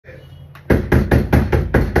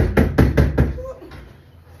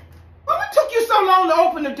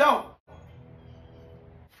open the door.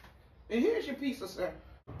 And here's your pizza, sir.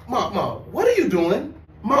 Mom, what are you doing?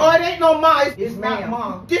 Mom, it ain't no ma. It's not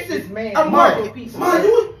Mom. This is ma'am. a market pizza. Mom,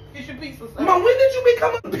 it's your pizza, sir. Mom, when did you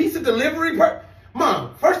become a pizza delivery person?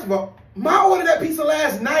 Mom, first of all, Ma ordered that pizza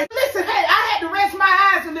last night. Listen, hey, I had to rest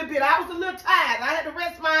my eyes a little bit. I was a little tired. I had to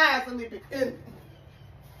rest my eyes a little bit. And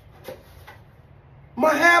Ma,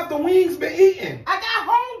 half the wings been eaten. I got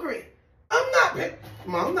hungry.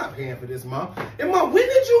 I'm not paying for this, Mom. And Mom, when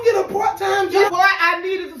did you get a part-time job? Boy, I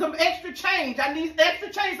needed some extra change. I need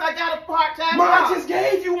extra change, so I got a part-time Ma, job. I just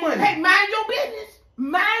gave you money. Hey, mind your business.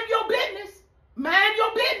 Mind your business. Mind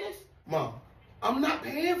your business. Mom, I'm not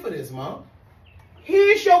paying for this, Mom.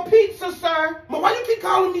 Here's your pizza, sir. Ma, why you keep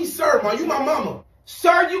calling me sir, Ma? You my mama.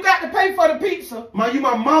 Sir, you got to pay for the pizza. Ma, you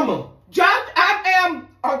my mama. John,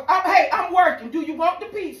 I'm working. Do you want the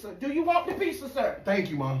pizza? Do you want the pizza, sir?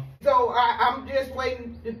 Thank you, Mom. So I'm just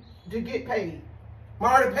waiting to get paid. Ma,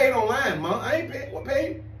 I already paid online, Ma. I ain't paid. What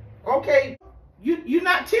paid? Okay. You're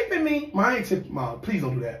not tipping me. Ma, I ain't tipping. Ma, please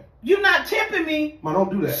don't do that. You're not tipping me. Ma,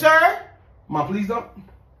 don't do that. Sir? Ma, please don't.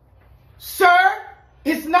 Sir,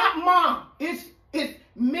 it's not Mom. It's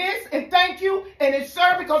Miss, and thank you, and it's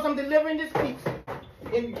sir because I'm delivering this pizza.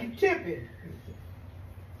 And you tip it.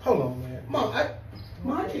 Hold on, man. Ma,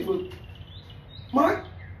 I can't believe. Ma.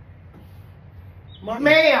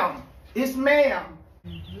 Ma'am. It's ma'am.